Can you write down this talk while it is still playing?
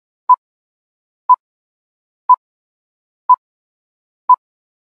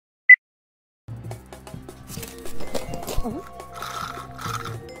Hello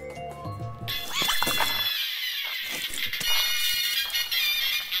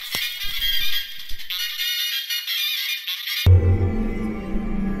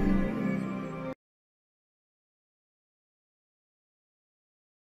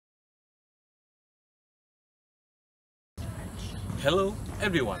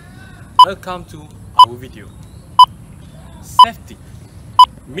everyone, welcome to our video. Safety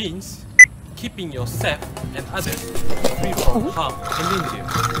means keeping yourself and others free from harm and danger.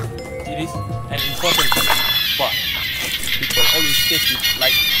 It is an important thing, but people always take it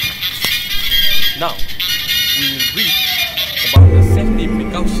lightly. Now, we will read about the safety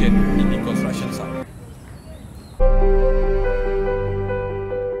precaution in the construction site.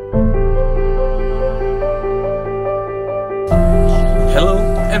 Hello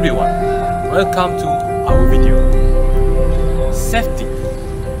everyone, welcome to our video. Safety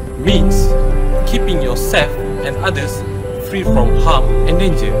means keeping yourself and others free from harm and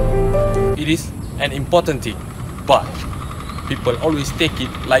danger. It is an important thing, but people always take it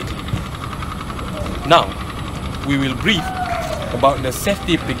lightly. Now, we will brief about the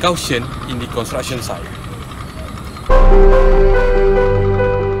safety precaution in the construction site.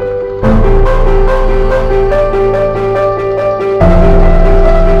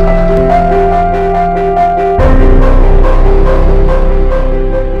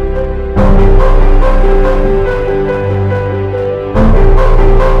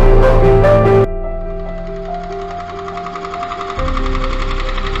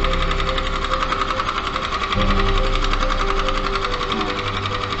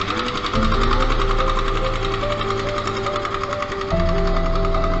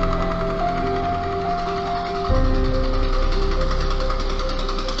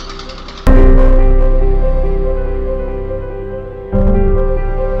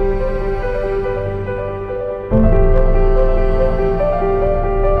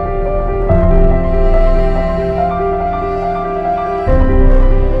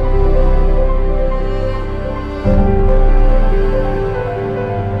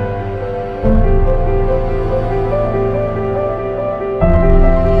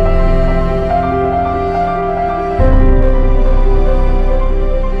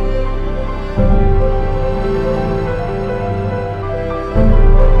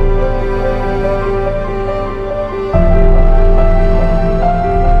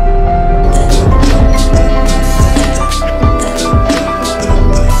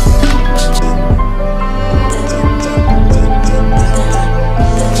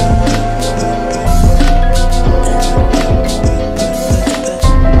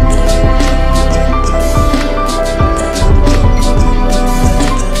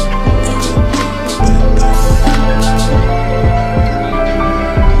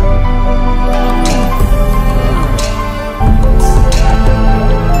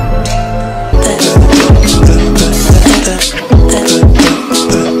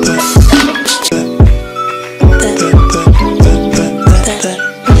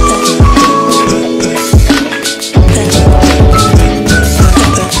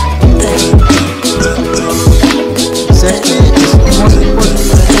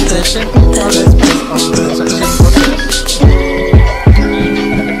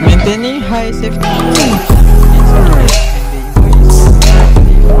 Maintaining high safety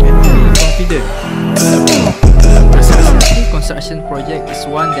confident. A successful construction project is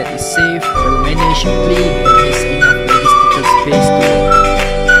one that is safe, well managed, clean, and has enough logistical space to work.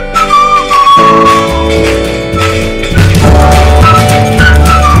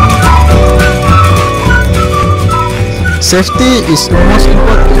 Safety is the most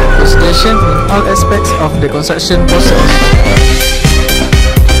important consideration in all aspects of the construction process.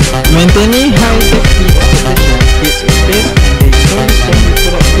 Maintaining high safety expectation creates a space and the employees can be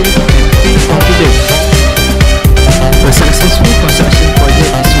productive and feel confident. A successful construction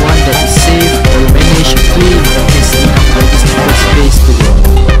project is one that is safe, well managed, clean, and has enough logistical space to work.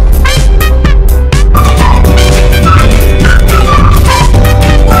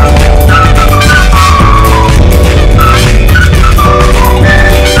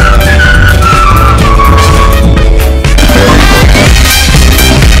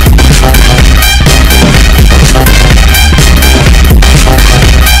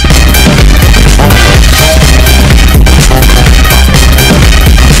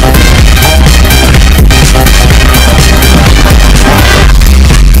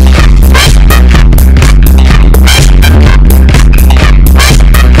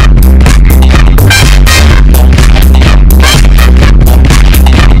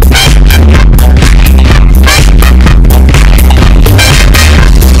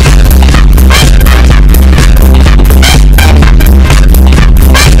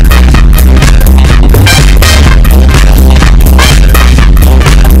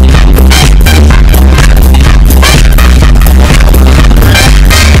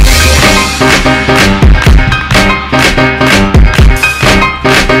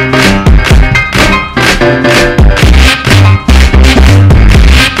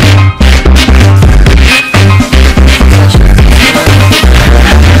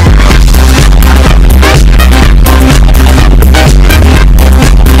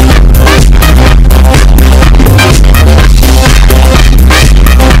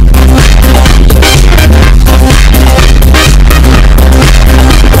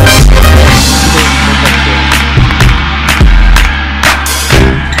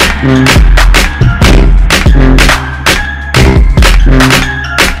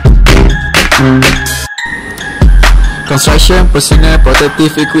 Construction personal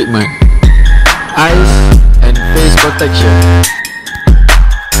protective equipment, eyes and face protection,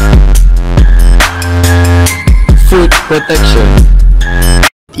 foot protection,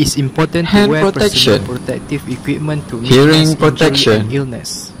 It is important to hand wear protection, personal protective equipment to hearing minimize protection, injury and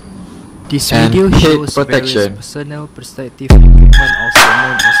illness. This and video head shows protection. various personal protective equipment, also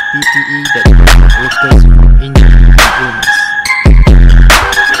known as PPE, that protect workers from injury and illness.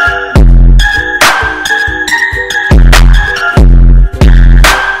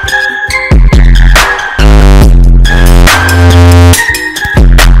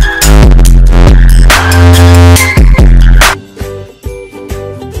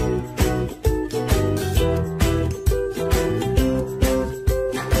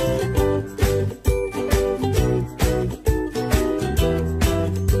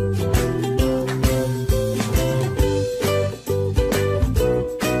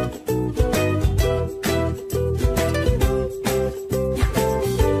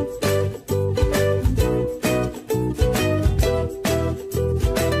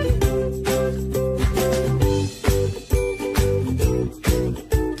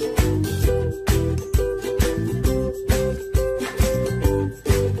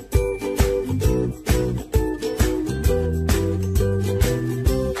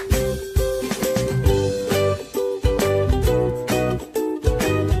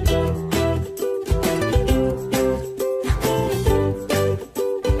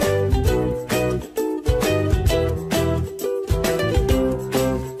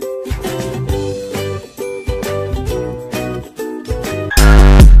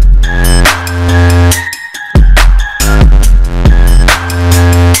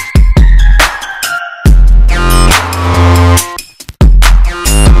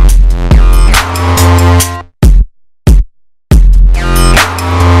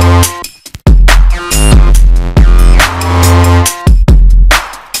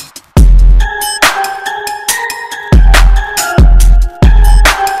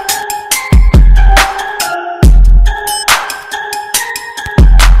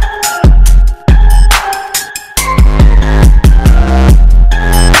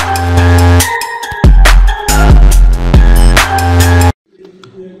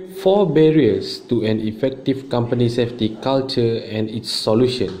 Four barriers to an effective company safety culture and its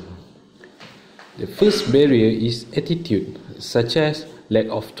solution. The first barrier is attitude, such as lack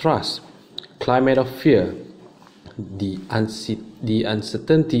of trust, climate of fear, the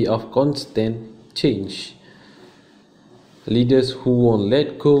uncertainty of constant change, leaders who won't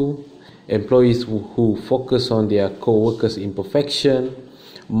let go, employees who focus on their co-workers' imperfection,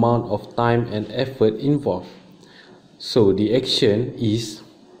 amount of time and effort involved. So the action is: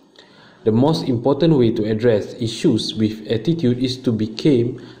 the most important way to address issues with attitude is to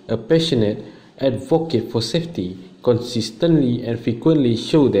become a passionate advocate for safety. Consistently and frequently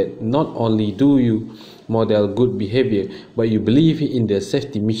show that not only do you model good behavior, but you believe in the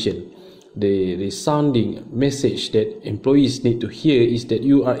safety mission. The resounding message that employees need to hear is that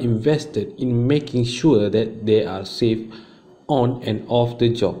you are invested in making sure that they are safe on and off the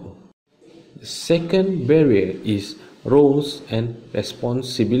job. The second barrier is roles and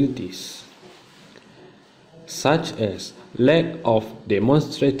responsibilities, such as lack of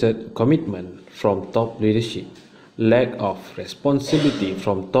demonstrated commitment from top leadership, lack of responsibility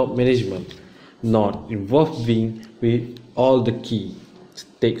from top management, not involving with all the key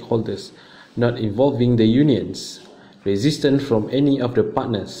stakeholders, not involving the unions, resistance from any of the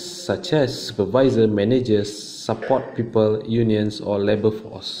partners such as supervisor, managers, support people, unions or labor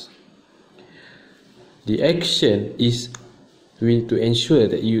force. The action is to ensure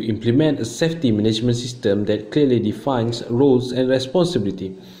that you implement a safety management system that clearly defines roles and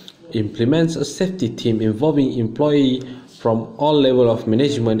responsibility, implements a safety team involving employees from all levels of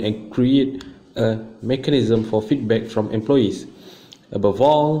management, and create a mechanism for feedback from employees. Above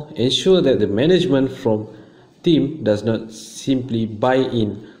all, ensure that the management from team does not simply buy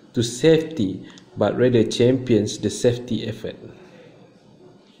in to safety but rather champions the safety effort.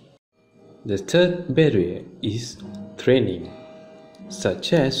 The third barrier is training,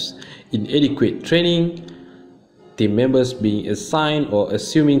 such as inadequate training, team members being assigned or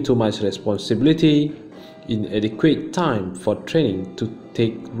assuming too much responsibility, inadequate time for training to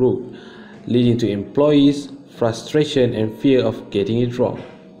take root, leading to employees' frustration and fear of getting it wrong.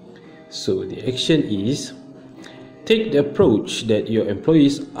 So the action is: take the approach that your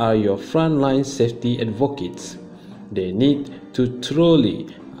employees are your frontline safety advocates. They need to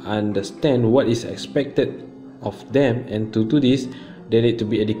thoroughly understand what is expected of them, and to do this, they need to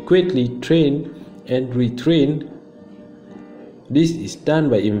be adequately trained and retrained. This is done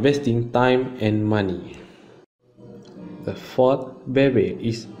by investing time and money. The fourth barrier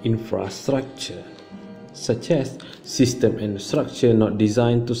is infrastructure, such as system and structure not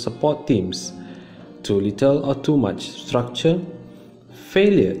designed to support teams, too little or too much structure,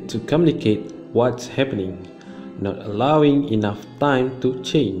 failure to communicate what's happening, not allowing enough time to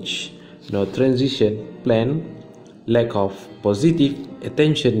change, no transition plan, lack of positive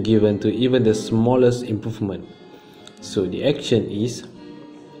attention given to even the smallest improvement. So the action is: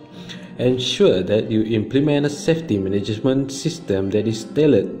 ensure that you implement a safety management system that is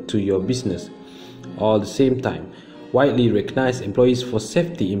tailored to your business. All at the same time, widely recognize employees for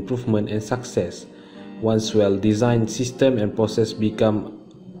safety improvement and success. Once well-designed system and process become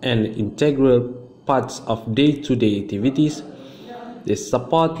an integral parts of day-to-day activities, they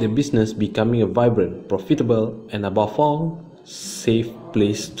support the business becoming a vibrant, profitable, and above all, safe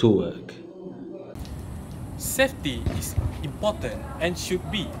place to work. Safety is important and should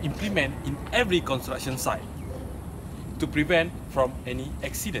be implemented in every construction site to prevent from any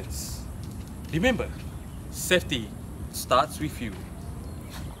accidents. Remember, safety starts with you.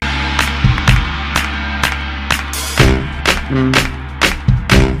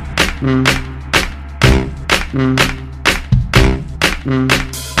 Mm.